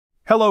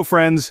Hello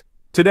friends!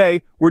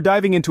 Today, we're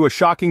diving into a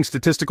shocking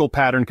statistical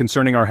pattern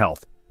concerning our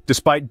health.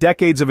 Despite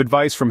decades of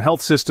advice from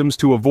health systems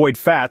to avoid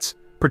fats,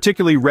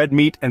 particularly red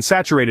meat and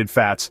saturated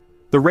fats,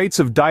 the rates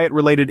of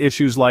diet-related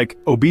issues like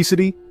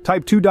obesity,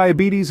 type 2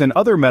 diabetes and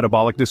other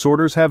metabolic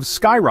disorders have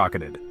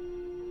skyrocketed.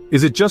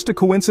 Is it just a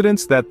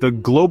coincidence that the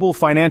global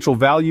financial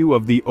value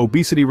of the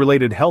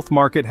obesity-related health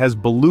market has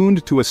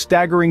ballooned to a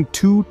staggering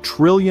 $2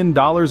 trillion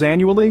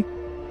annually?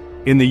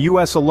 In the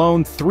US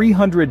alone,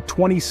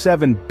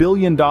 $327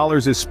 billion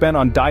is spent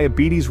on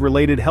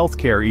diabetes-related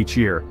healthcare each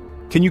year.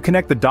 Can you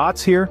connect the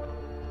dots here?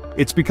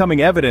 It's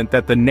becoming evident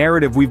that the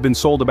narrative we've been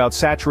sold about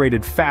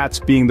saturated fats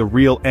being the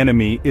real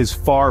enemy is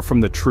far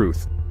from the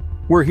truth.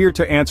 We're here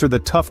to answer the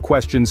tough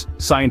questions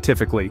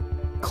scientifically,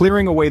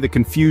 clearing away the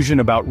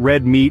confusion about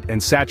red meat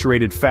and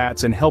saturated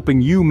fats and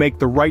helping you make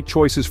the right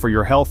choices for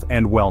your health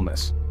and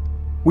wellness.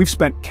 We've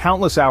spent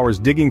countless hours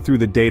digging through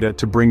the data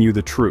to bring you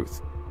the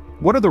truth.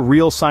 What are the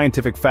real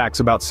scientific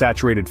facts about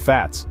saturated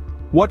fats?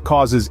 What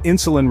causes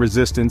insulin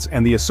resistance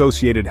and the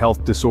associated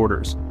health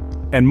disorders?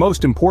 And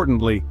most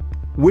importantly,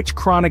 which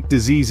chronic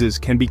diseases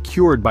can be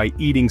cured by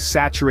eating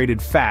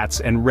saturated fats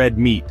and red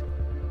meat?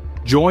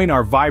 Join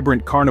our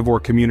vibrant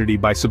carnivore community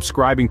by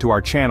subscribing to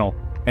our channel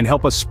and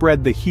help us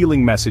spread the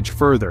healing message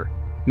further.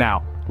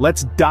 Now,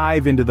 let's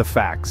dive into the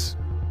facts.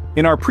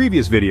 In our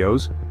previous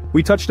videos,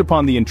 we touched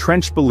upon the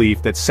entrenched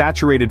belief that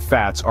saturated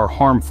fats are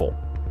harmful.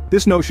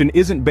 This notion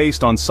isn't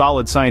based on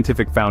solid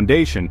scientific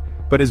foundation,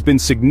 but has been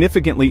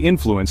significantly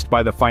influenced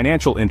by the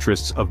financial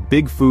interests of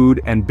big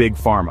food and big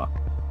pharma.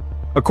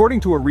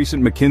 According to a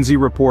recent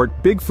McKinsey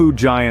report, big food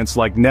giants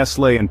like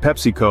Nestle and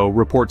PepsiCo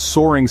report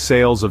soaring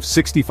sales of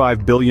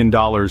 $65 billion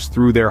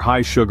through their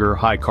high-sugar,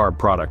 high-carb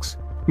products.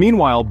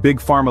 Meanwhile, big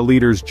pharma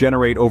leaders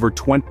generate over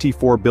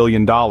 $24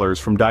 billion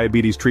from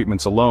diabetes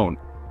treatments alone.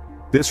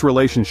 This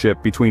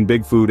relationship between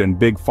big food and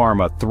big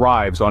pharma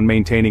thrives on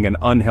maintaining an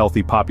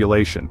unhealthy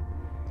population.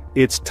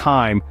 It's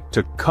time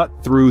to cut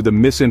through the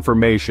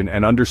misinformation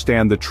and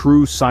understand the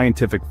true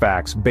scientific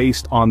facts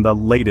based on the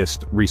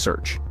latest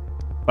research.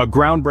 A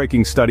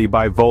groundbreaking study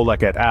by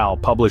Volek et al.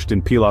 Published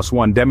in PLOS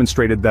One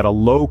demonstrated that a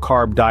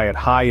low-carb diet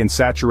high in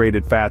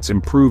saturated fats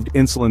improved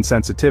insulin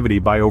sensitivity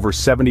by over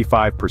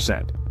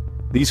 75%.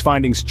 These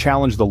findings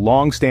challenge the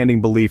long-standing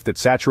belief that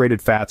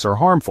saturated fats are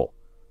harmful.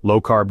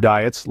 Low-carb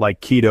diets,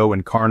 like keto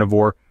and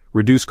carnivore,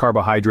 reduce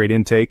carbohydrate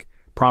intake,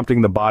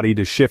 prompting the body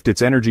to shift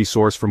its energy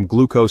source from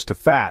glucose to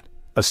fat,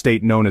 a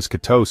state known as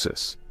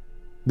ketosis.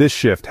 This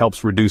shift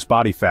helps reduce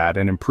body fat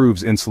and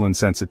improves insulin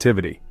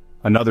sensitivity.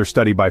 Another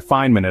study by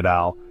Feynman et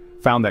al.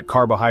 Found that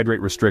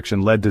carbohydrate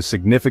restriction led to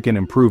significant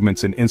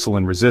improvements in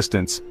insulin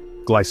resistance,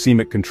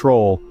 glycemic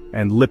control,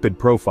 and lipid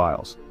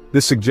profiles.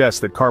 This suggests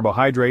that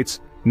carbohydrates,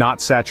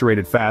 not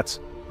saturated fats,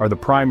 are the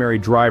primary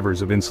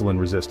drivers of insulin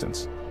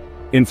resistance.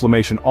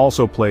 Inflammation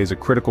also plays a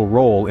critical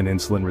role in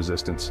insulin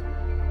resistance.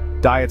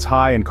 Diets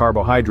high in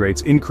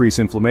carbohydrates increase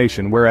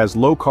inflammation, whereas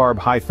low-carb,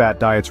 high-fat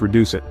diets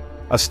reduce it.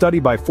 A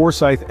study by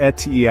Forsyth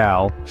et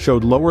al.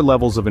 Showed lower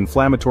levels of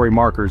inflammatory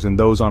markers in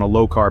those on a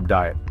low-carb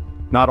diet.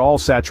 Not all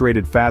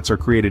saturated fats are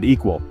created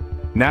equal.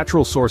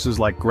 Natural sources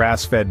like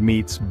grass-fed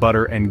meats,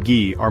 butter, and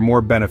ghee are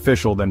more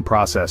beneficial than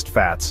processed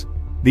fats.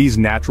 These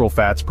natural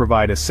fats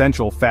provide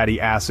essential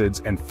fatty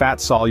acids and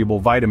fat-soluble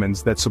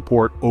vitamins that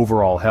support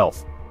overall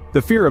health.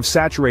 The fear of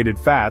saturated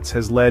fats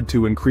has led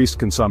to increased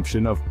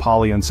consumption of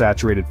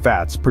polyunsaturated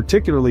fats,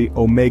 particularly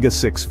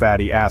omega-6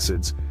 fatty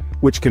acids,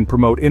 which can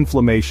promote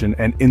inflammation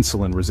and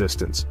insulin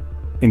resistance.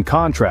 In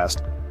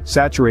contrast,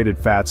 saturated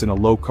fats in a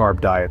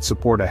low-carb diet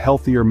support a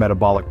healthier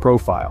metabolic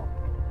profile.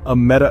 A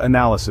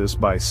meta-analysis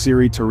by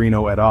Siri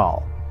Torino et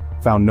al.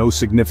 Found no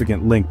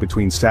significant link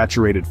between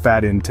saturated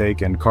fat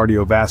intake and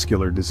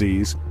cardiovascular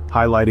disease,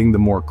 highlighting the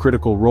more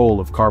critical role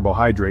of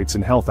carbohydrates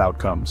in health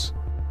outcomes.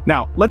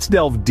 Now, let's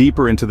delve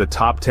deeper into the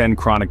top 10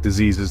 chronic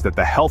diseases that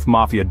the health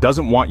mafia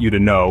doesn't want you to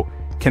know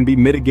can be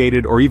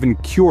mitigated or even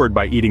cured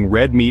by eating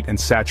red meat and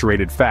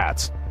saturated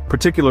fats,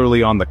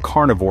 particularly on the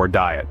carnivore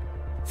diet.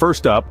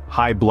 First up,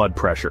 high blood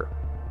pressure.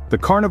 The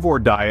carnivore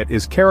diet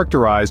is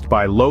characterized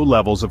by low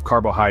levels of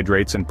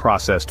carbohydrates and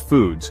processed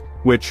foods,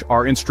 which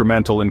are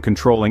instrumental in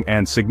controlling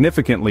and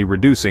significantly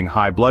reducing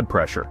high blood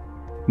pressure.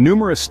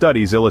 Numerous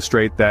studies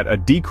illustrate that a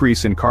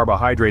decrease in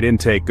carbohydrate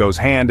intake goes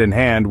hand in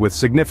hand with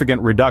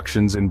significant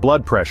reductions in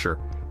blood pressure,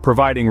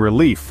 providing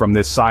relief from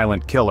this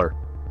silent killer.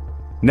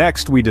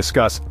 Next, we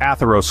discuss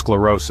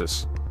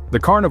atherosclerosis. The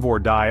carnivore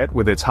diet,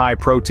 with its high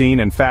protein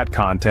and fat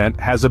content,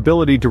 has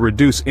ability to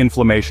reduce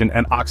inflammation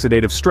and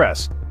oxidative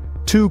stress,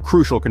 two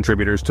crucial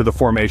contributors to the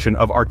formation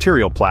of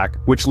arterial plaque,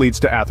 which leads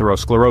to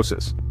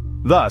atherosclerosis.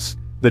 Thus,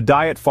 the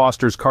diet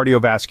fosters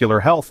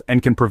cardiovascular health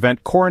and can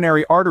prevent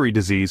coronary artery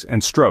disease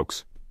and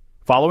strokes.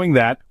 Following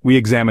that, we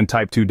examine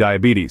type 2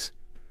 diabetes.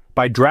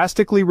 By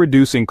drastically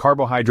reducing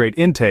carbohydrate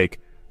intake,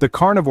 the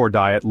carnivore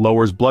diet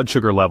lowers blood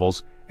sugar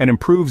levels and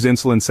improves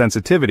insulin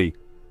sensitivity,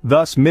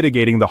 thus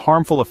mitigating the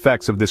harmful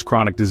effects of this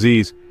chronic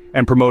disease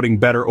and promoting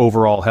better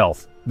overall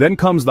health. Then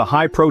comes the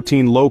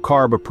high-protein,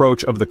 low-carb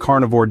approach of the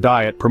carnivore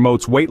diet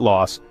promotes weight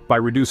loss by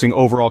reducing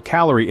overall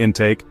calorie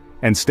intake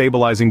and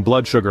stabilizing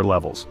blood sugar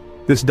levels.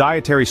 This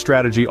dietary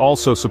strategy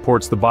also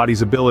supports the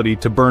body's ability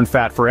to burn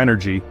fat for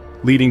energy,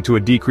 leading to a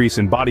decrease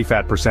in body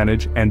fat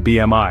percentage and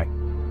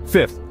BMI.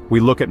 Fifth, we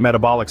look at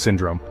metabolic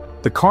syndrome.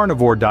 The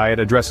carnivore diet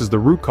addresses the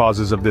root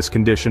causes of this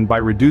condition by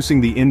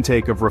reducing the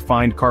intake of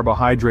refined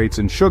carbohydrates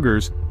and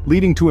sugars,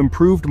 leading to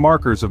improved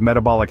markers of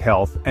metabolic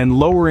health and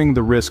lowering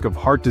the risk of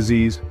heart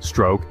disease,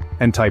 stroke,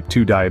 and type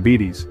 2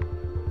 diabetes.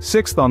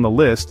 Sixth on the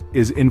list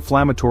is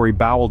inflammatory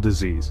bowel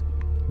disease.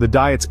 The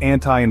diet's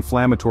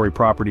anti-inflammatory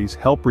properties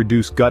help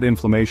reduce gut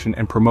inflammation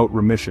and promote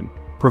remission,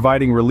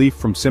 providing relief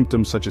from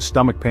symptoms such as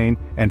stomach pain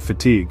and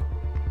fatigue.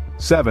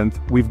 Seventh,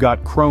 we've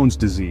got Crohn's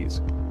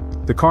disease.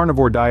 The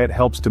carnivore diet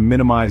helps to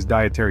minimize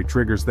dietary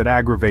triggers that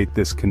aggravate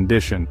this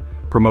condition,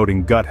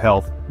 promoting gut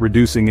health,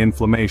 reducing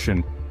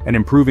inflammation, and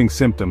improving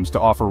symptoms to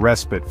offer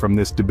respite from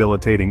this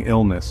debilitating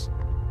illness.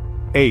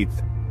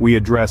 Eighth, we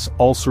address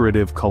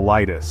ulcerative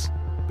colitis.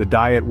 The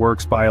diet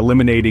works by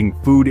eliminating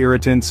food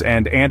irritants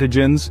and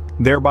antigens,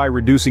 thereby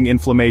reducing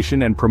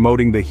inflammation and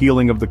promoting the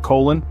healing of the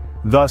colon,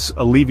 thus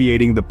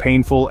alleviating the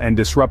painful and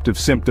disruptive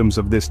symptoms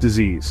of this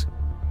disease.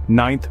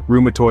 Ninth,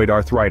 rheumatoid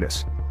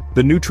arthritis.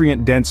 The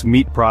nutrient-dense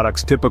meat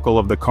products typical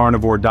of the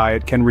carnivore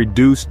diet can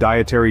reduce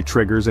dietary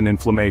triggers and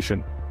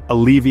inflammation,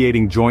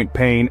 alleviating joint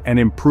pain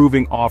and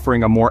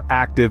offering a more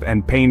active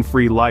and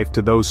pain-free life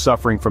to those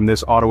suffering from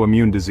this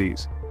autoimmune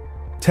disease.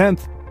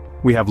 10th,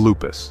 we have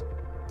lupus.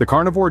 The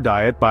carnivore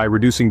diet, by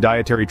reducing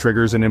dietary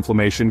triggers and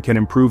inflammation, can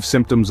improve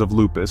symptoms of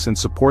lupus and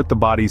support the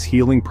body's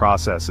healing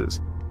processes,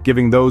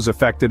 giving those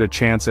affected a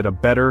chance at a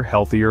better,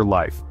 healthier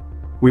life.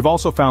 We've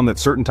also found that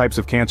certain types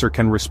of cancer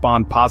can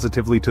respond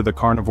positively to the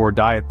carnivore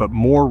diet, but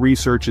more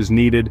research is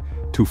needed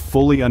to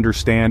fully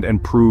understand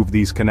and prove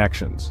these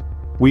connections.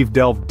 We've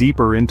delved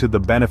deeper into the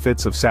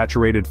benefits of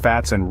saturated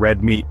fats and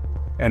red meat,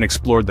 and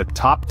explored the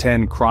top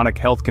 10 chronic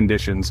health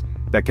conditions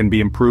that can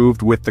be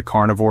improved with the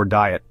carnivore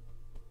diet.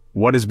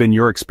 What has been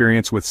your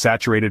experience with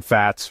saturated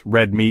fats,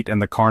 red meat,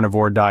 and the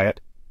carnivore diet?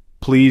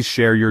 Please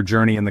share your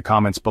journey in the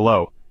comments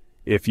below.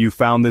 If you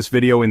found this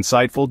video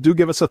insightful, do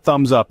give us a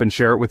thumbs up and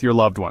share it with your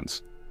loved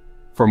ones.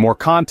 For more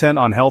content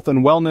on health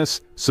and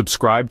wellness,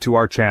 subscribe to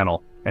our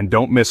channel, and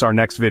don't miss our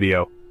next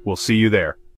video. We'll see you there.